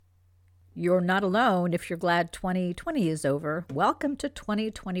You're not alone if you're glad 2020 is over. Welcome to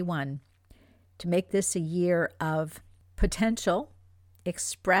 2021. To make this a year of potential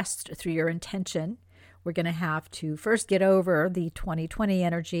expressed through your intention, we're going to have to first get over the 2020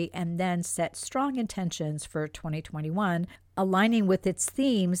 energy and then set strong intentions for 2021, aligning with its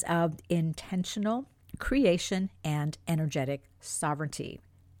themes of intentional creation and energetic sovereignty.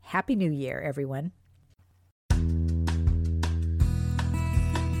 Happy New Year, everyone.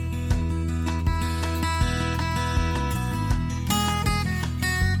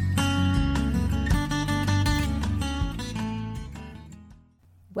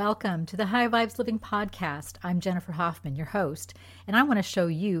 Welcome to the High Vibes Living Podcast. I'm Jennifer Hoffman, your host, and I want to show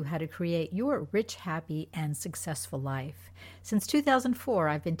you how to create your rich, happy, and successful life. Since 2004,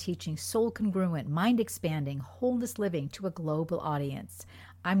 I've been teaching soul-congruent, mind-expanding, wholeness living to a global audience.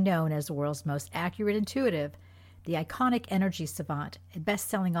 I'm known as the world's most accurate intuitive, the iconic energy savant, a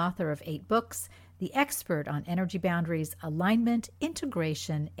best-selling author of 8 books, the expert on energy boundaries, alignment,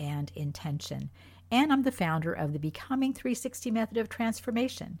 integration, and intention. And I'm the founder of the Becoming 360 Method of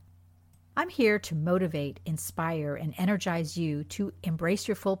Transformation. I'm here to motivate, inspire, and energize you to embrace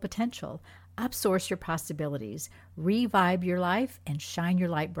your full potential, upsource your possibilities, revive your life, and shine your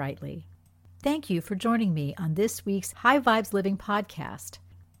light brightly. Thank you for joining me on this week's High Vibes Living Podcast.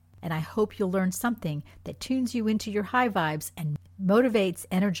 And I hope you'll learn something that tunes you into your high vibes and motivates,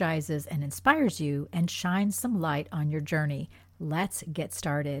 energizes, and inspires you and shines some light on your journey. Let's get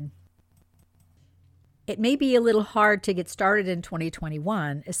started. It may be a little hard to get started in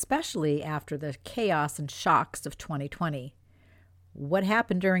 2021, especially after the chaos and shocks of 2020. What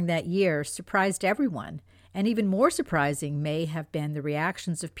happened during that year surprised everyone, and even more surprising may have been the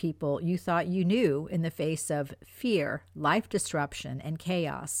reactions of people you thought you knew in the face of fear, life disruption, and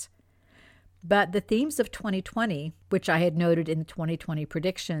chaos. But the themes of 2020, which I had noted in the 2020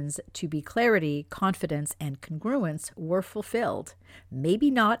 predictions to be clarity, confidence, and congruence, were fulfilled,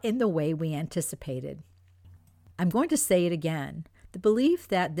 maybe not in the way we anticipated. I'm going to say it again. The belief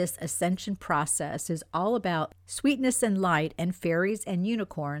that this ascension process is all about sweetness and light and fairies and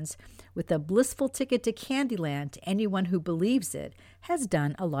unicorns with a blissful ticket to Candyland to anyone who believes it has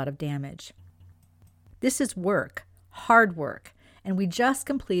done a lot of damage. This is work, hard work, and we just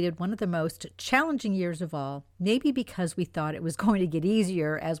completed one of the most challenging years of all, maybe because we thought it was going to get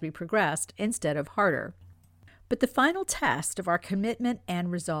easier as we progressed instead of harder. But the final test of our commitment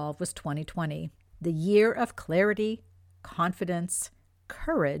and resolve was 2020. The year of clarity, confidence,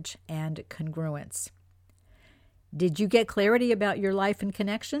 courage, and congruence. Did you get clarity about your life and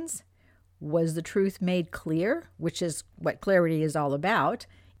connections? Was the truth made clear, which is what clarity is all about,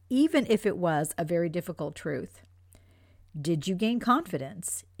 even if it was a very difficult truth? Did you gain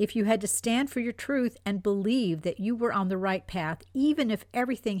confidence if you had to stand for your truth and believe that you were on the right path, even if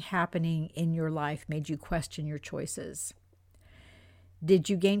everything happening in your life made you question your choices? Did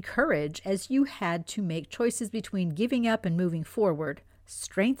you gain courage as you had to make choices between giving up and moving forward,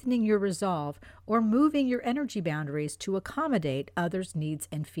 strengthening your resolve, or moving your energy boundaries to accommodate others' needs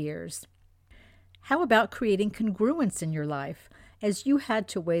and fears? How about creating congruence in your life as you had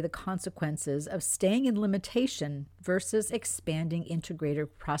to weigh the consequences of staying in limitation versus expanding into greater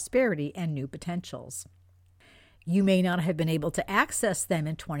prosperity and new potentials? You may not have been able to access them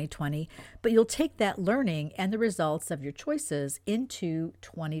in 2020, but you'll take that learning and the results of your choices into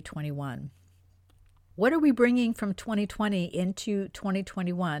 2021. What are we bringing from 2020 into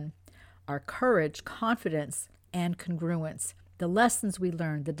 2021? Our courage, confidence, and congruence, the lessons we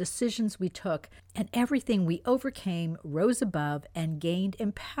learned, the decisions we took, and everything we overcame, rose above, and gained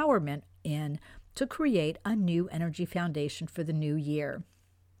empowerment in to create a new energy foundation for the new year.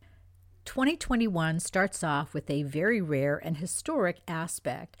 2021 starts off with a very rare and historic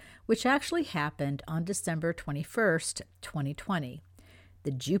aspect, which actually happened on December 21st, 2020.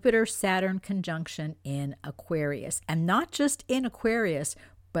 The Jupiter-Saturn conjunction in Aquarius. And not just in Aquarius,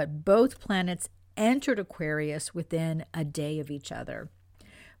 but both planets entered Aquarius within a day of each other.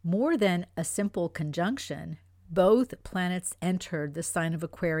 More than a simple conjunction, both planets entered the sign of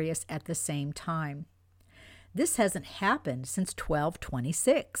Aquarius at the same time. This hasn't happened since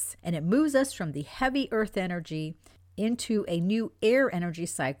 1226, and it moves us from the heavy earth energy into a new air energy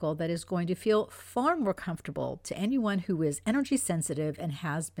cycle that is going to feel far more comfortable to anyone who is energy sensitive and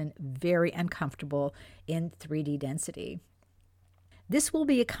has been very uncomfortable in 3D density. This will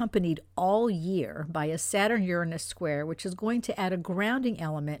be accompanied all year by a Saturn-Uranus square, which is going to add a grounding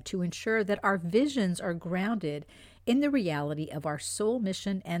element to ensure that our visions are grounded in the reality of our soul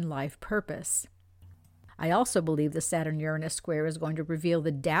mission and life purpose. I also believe the Saturn-Uranus square is going to reveal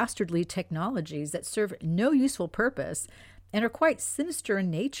the dastardly technologies that serve no useful purpose and are quite sinister in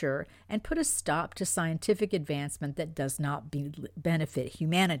nature and put a stop to scientific advancement that does not benefit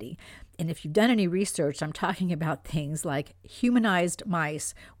humanity. And if you've done any research, I'm talking about things like humanized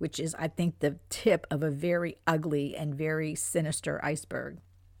mice, which is, I think, the tip of a very ugly and very sinister iceberg.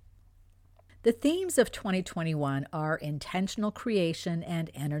 The themes of 2021 are intentional creation and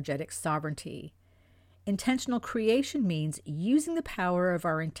energetic sovereignty. Intentional creation means using the power of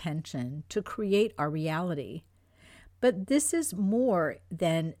our intention to create our reality. But this is more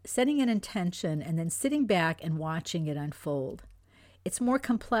than setting an intention and then sitting back and watching it unfold. It's more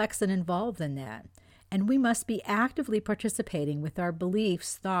complex and involved than that, and we must be actively participating with our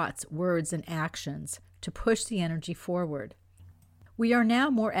beliefs, thoughts, words, and actions to push the energy forward. We are now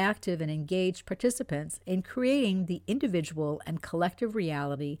more active and engaged participants in creating the individual and collective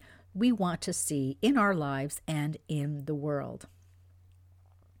reality we want to see in our lives and in the world.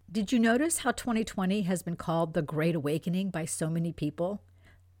 Did you notice how 2020 has been called the Great Awakening by so many people?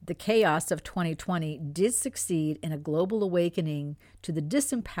 The chaos of 2020 did succeed in a global awakening to the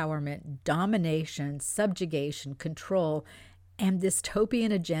disempowerment, domination, subjugation, control, and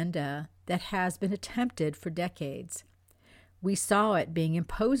dystopian agenda that has been attempted for decades. We saw it being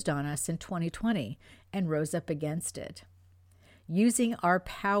imposed on us in 2020 and rose up against it. Using our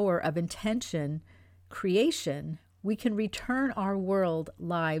power of intention, creation, we can return our world,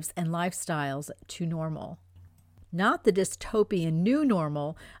 lives, and lifestyles to normal. Not the dystopian new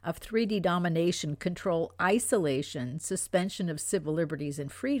normal of 3D domination, control, isolation, suspension of civil liberties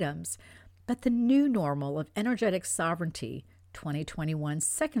and freedoms, but the new normal of energetic sovereignty, 2021's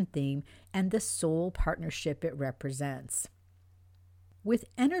second theme, and the soul partnership it represents. With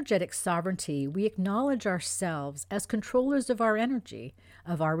energetic sovereignty, we acknowledge ourselves as controllers of our energy,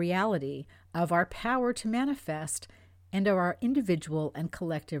 of our reality, of our power to manifest, and of our individual and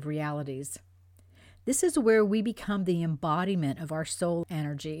collective realities. This is where we become the embodiment of our soul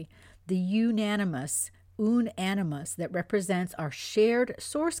energy, the unanimous, un animus that represents our shared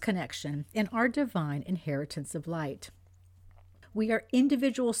source connection and our divine inheritance of light. We are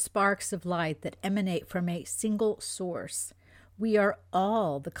individual sparks of light that emanate from a single source. We are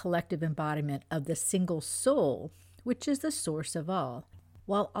all the collective embodiment of the single soul, which is the source of all,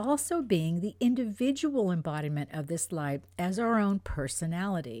 while also being the individual embodiment of this light as our own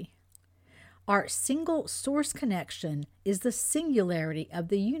personality. Our single source connection is the singularity of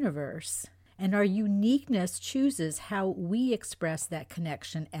the universe, and our uniqueness chooses how we express that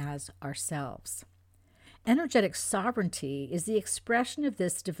connection as ourselves. Energetic sovereignty is the expression of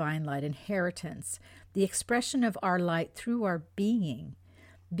this divine light inheritance, the expression of our light through our being.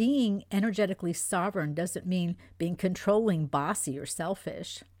 Being energetically sovereign doesn't mean being controlling, bossy, or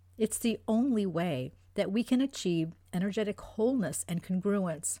selfish. It's the only way that we can achieve energetic wholeness and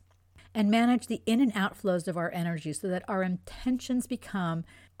congruence and manage the in and outflows of our energy so that our intentions become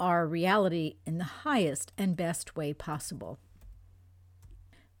our reality in the highest and best way possible.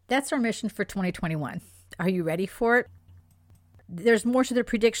 That's our mission for 2021. Are you ready for it? There's more to the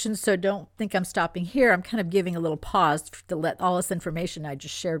predictions, so don't think I'm stopping here. I'm kind of giving a little pause to let all this information I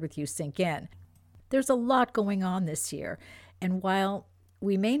just shared with you sink in. There's a lot going on this year, and while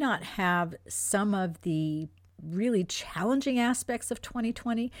we may not have some of the really challenging aspects of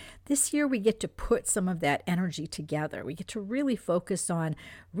 2020, this year we get to put some of that energy together. We get to really focus on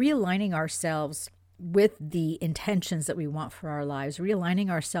realigning ourselves with the intentions that we want for our lives,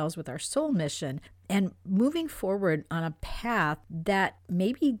 realigning ourselves with our soul mission, and moving forward on a path that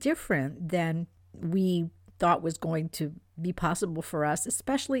may be different than we thought was going to be possible for us,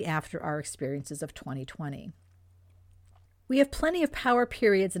 especially after our experiences of 2020. We have plenty of power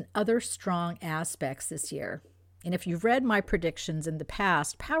periods and other strong aspects this year. And if you've read my predictions in the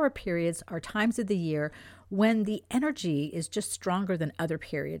past, power periods are times of the year when the energy is just stronger than other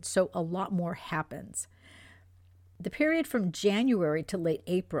periods, so a lot more happens. The period from January to late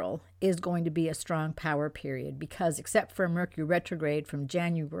April is going to be a strong power period because except for Mercury retrograde from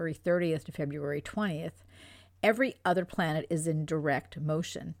January 30th to February 20th, every other planet is in direct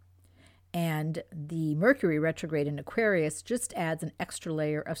motion. And the Mercury retrograde in Aquarius just adds an extra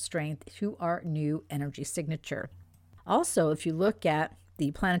layer of strength to our new energy signature. Also, if you look at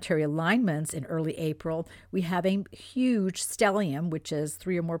the planetary alignments in early April, we have a huge stellium, which is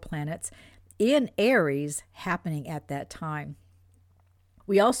 3 or more planets, in Aries happening at that time.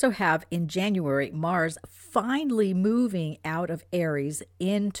 We also have in January Mars finally moving out of Aries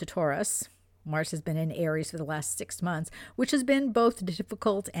into Taurus. Mars has been in Aries for the last 6 months, which has been both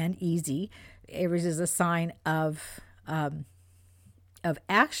difficult and easy. Aries is a sign of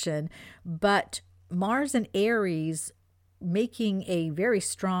action, but Mars and Aries making a very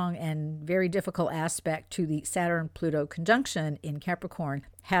strong and very difficult aspect to the Saturn-Pluto conjunction in Capricorn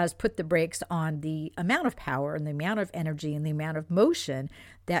has put the brakes on the amount of power and the amount of energy and the amount of motion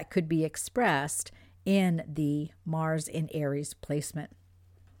that could be expressed in the Mars in Aries placement.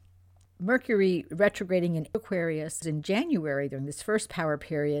 Mercury retrograding in Aquarius in January during this first power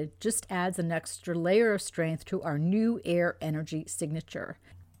period just adds an extra layer of strength to our new air energy signature.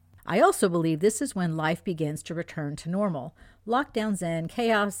 I also believe this is when life begins to return to normal. Lockdowns end,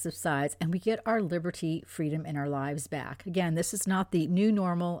 chaos subsides, and we get our liberty, freedom in our lives back. Again, this is not the new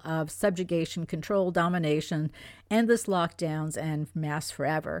normal of subjugation, control, domination, endless lockdowns, and mass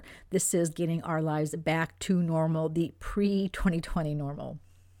forever. This is getting our lives back to normal, the pre-2020 normal.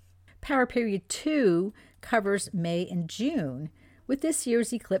 Power period 2 covers May and June, with this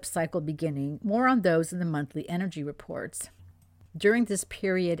year's eclipse cycle beginning. More on those in the monthly energy reports. During this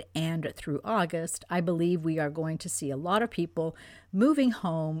period and through August, I believe we are going to see a lot of people moving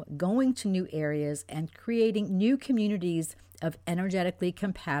home, going to new areas, and creating new communities of energetically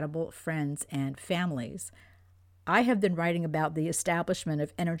compatible friends and families. I have been writing about the establishment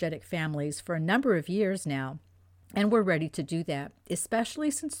of energetic families for a number of years now, and we're ready to do that,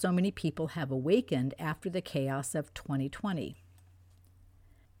 especially since so many people have awakened after the chaos of 2020.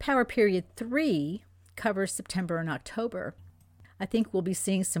 Power period 3 covers September and October. I think we'll be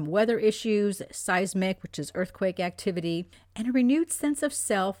seeing some weather issues, seismic, which is earthquake activity, and a renewed sense of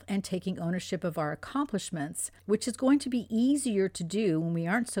self and taking ownership of our accomplishments, which is going to be easier to do when we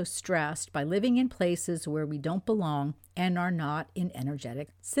aren't so stressed by living in places where we don't belong and are not in energetic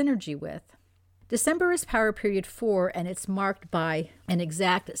synergy with. December is power period 4, and it's marked by an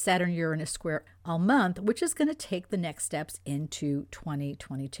exact Saturn-Uranus square all month, which is going to take the next steps into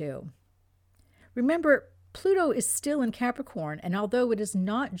 2022. Remember, Pluto is still in Capricorn, and although it is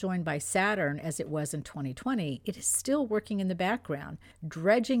not joined by Saturn as it was in 2020, it is still working in the background,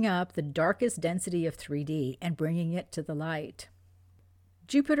 dredging up the darkest density of 3D and bringing it to the light.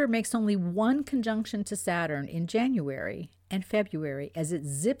 Jupiter makes only one conjunction to Saturn in January and February as it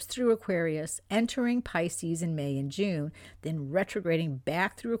zips through Aquarius, entering Pisces in May and June, then retrograding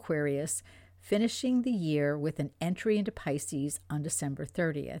back through Aquarius, finishing the year with an entry into Pisces on December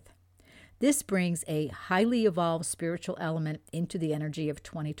 30th. This brings a highly evolved spiritual element into the energy of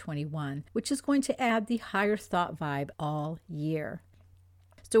 2021, which is going to add the higher thought vibe all year.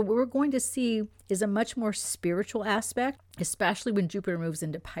 So what we're going to see is a much more spiritual aspect, especially when Jupiter moves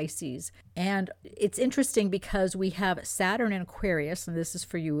into Pisces. And it's interesting because we have Saturn in Aquarius, and this is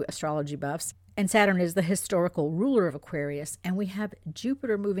for you astrology buffs, and Saturn is the historical ruler of Aquarius, and we have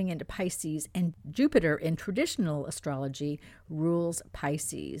Jupiter moving into Pisces, and Jupiter in traditional astrology rules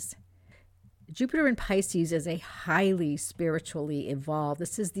Pisces. Jupiter in Pisces is a highly spiritually evolved.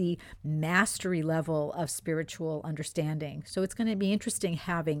 This is the mastery level of spiritual understanding. So it's going to be interesting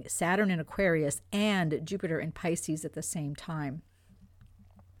having Saturn in Aquarius and Jupiter in Pisces at the same time.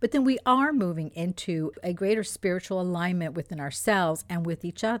 But then we are moving into a greater spiritual alignment within ourselves and with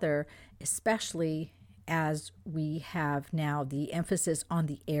each other, especially as we have now the emphasis on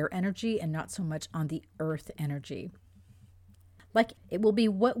the air energy and not so much on the earth energy. Like, it will be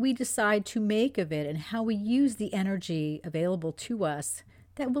what we decide to make of it and how we use the energy available to us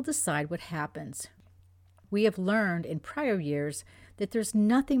that will decide what happens. We have learned in prior years that there's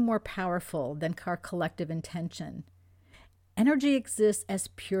nothing more powerful than our collective intention. Energy exists as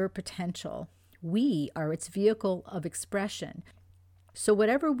pure potential. We are its vehicle of expression. So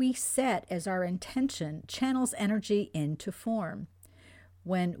whatever we set as our intention channels energy into form.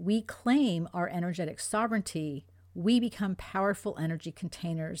 When we claim our energetic sovereignty, we become powerful energy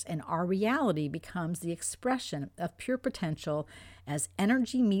containers, and our reality becomes the expression of pure potential as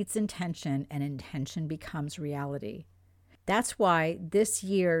energy meets intention and intention becomes reality. That's why this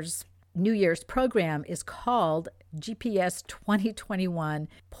year's New Year's program is called GPS 2021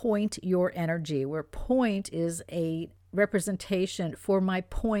 Point Your Energy, where point is a representation for my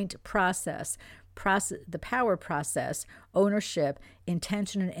point process, the power process, ownership,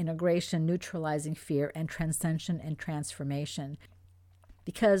 intention and integration, neutralizing fear, and transcension and transformation.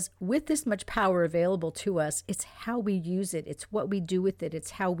 Because with this much power available to us, it's how we use it, it's what we do with it,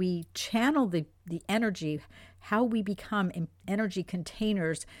 it's how we channel the energy, how we become energy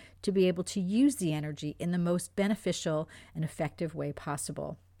containers to be able to use the energy in the most beneficial and effective way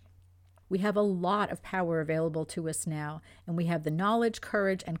possible. We have a lot of power available to us now, and we have the knowledge,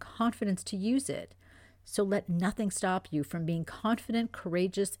 courage, and confidence to use it. So let nothing stop you from being confident,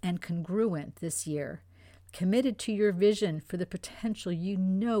 courageous, and congruent this year, committed to your vision for the potential you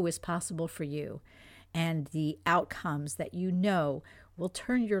know is possible for you, and the outcomes that you know will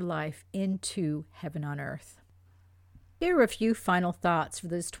turn your life into heaven on earth. Here are a few final thoughts for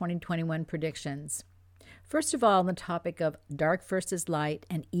those 2021 predictions. First of all, on the topic of dark versus light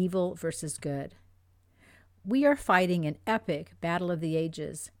and evil versus good. We are fighting an epic battle of the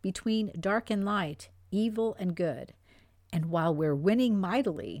ages between dark and light, evil and good. And while we're winning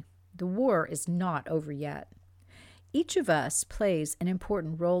mightily, the war is not over yet. Each of us plays an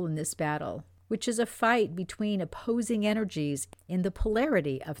important role in this battle, which is a fight between opposing energies in the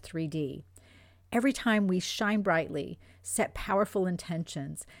polarity of 3D. Every time we shine brightly, set powerful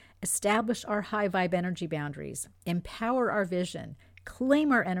intentions, establish our high vibe energy boundaries, empower our vision,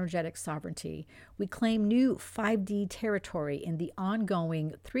 claim our energetic sovereignty, we claim new 5D territory in the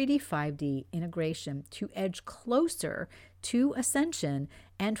ongoing 3D 5D integration to edge closer to ascension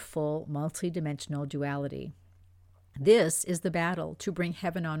and full multidimensional duality. This is the battle to bring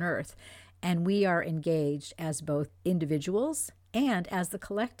heaven on earth, and we are engaged as both individuals and as the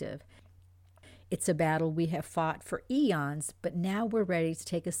collective. It's a battle we have fought for eons, but now we're ready to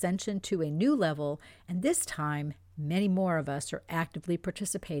take ascension to a new level, and this time, many more of us are actively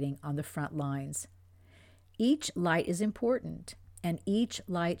participating on the front lines. Each light is important, and each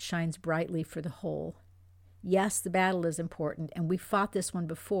light shines brightly for the whole. Yes, the battle is important, and we fought this one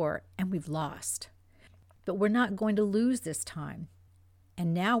before, and we've lost. But we're not going to lose this time.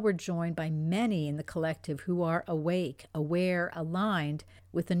 And now we're joined by many in the collective who are awake, aware, aligned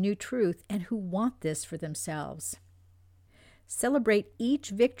with a new truth, and who want this for themselves. Celebrate each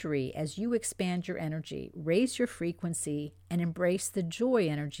victory as you expand your energy, raise your frequency, and embrace the joy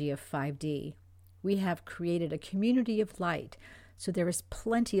energy of 5D. We have created a community of light, so there is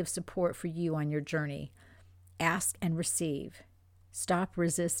plenty of support for you on your journey. Ask and receive. Stop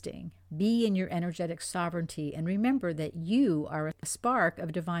resisting. Be in your energetic sovereignty, and remember that you are a spark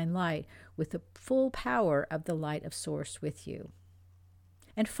of divine light with the full power of the light of Source with you.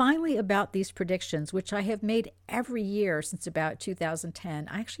 And finally, about these predictions, which I have made every year since about 2010,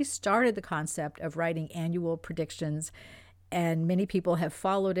 I actually started the concept of writing annual predictions, and many people have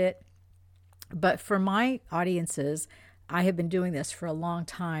followed it. But for my audiences, I have been doing this for a long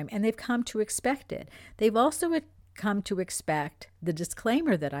time, and they've come to expect it. They've also come to expect the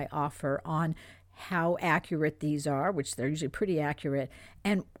disclaimer that I offer on how accurate these are, which they're usually pretty accurate,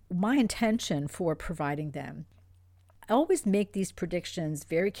 and my intention for providing them. I always make these predictions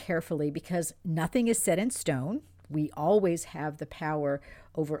very carefully because nothing is set in stone. We always have the power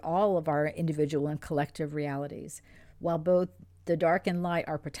over all of our individual and collective realities. While both the dark and light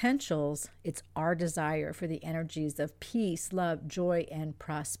are potentials, it's our desire for the energies of peace, love, joy, and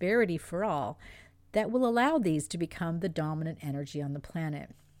prosperity for all that will allow these to become the dominant energy on the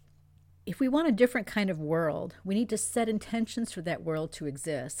planet. If we want a different kind of world, we need to set intentions for that world to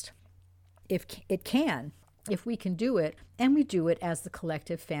exist. If we can do it, and we do it as the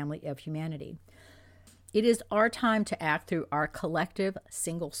collective family of humanity. It is our time to act through our collective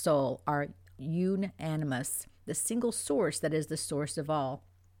single soul, our unanimous, the single source that is the source of all,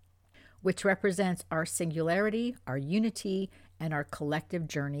 which represents our singularity, our unity, and our collective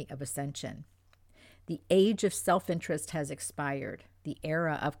journey of ascension. The age of self-interest has expired. The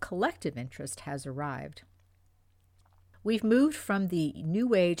era of collective interest has arrived. We've moved from the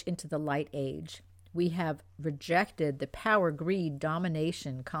new age into the light age. We have rejected the power, greed,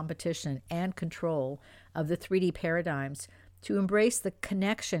 domination, competition, and control of the 3D paradigms to embrace the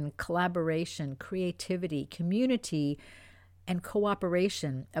connection, collaboration, creativity, community, and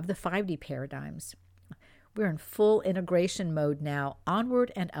cooperation of the 5D paradigms. We're in full integration mode now,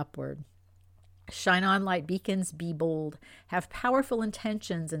 onward and upward. Shine on light beacons, be bold, have powerful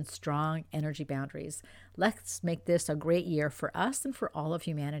intentions and strong energy boundaries. Let's make this a great year for us and for all of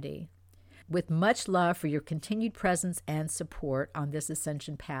humanity. With much love for your continued presence and support on this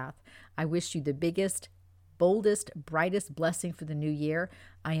ascension path, I wish you the biggest, boldest, brightest blessing for the new year.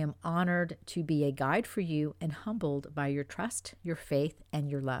 I am honored to be a guide for you and humbled by your trust, your faith, and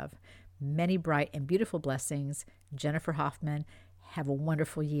your love. Many bright and beautiful blessings. Jennifer Hoffman. Have a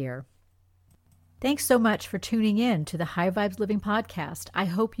wonderful year. Thanks so much for tuning in to the High Vibes Living Podcast. I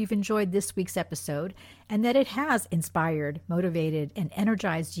hope you've enjoyed this week's episode and that it has inspired, motivated, and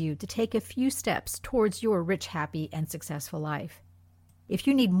energized you to take a few steps towards your rich, happy, and successful life. If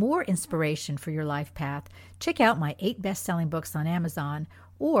you need more inspiration for your life path, check out my 8 best-selling books on Amazon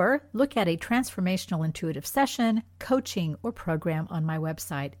or look at a transformational intuitive session, coaching, or program on my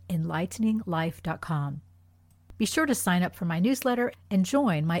website, enlighteninglife.com. Be sure to sign up for my newsletter and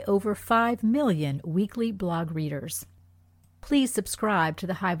join my over 5 million weekly blog readers. Please subscribe to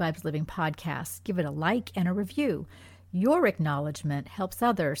the High Vibes Living Podcast. Give it a like and a review. Your acknowledgement helps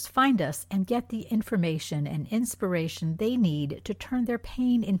others find us and get the information and inspiration they need to turn their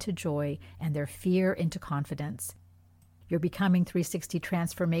pain into joy and their fear into confidence. Your Becoming 360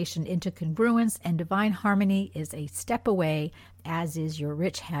 transformation into congruence and divine harmony is a step away, as is your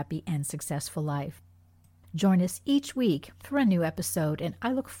rich, happy, and successful life. Join us each week for a new episode, and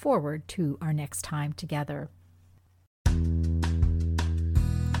I look forward to our next time together.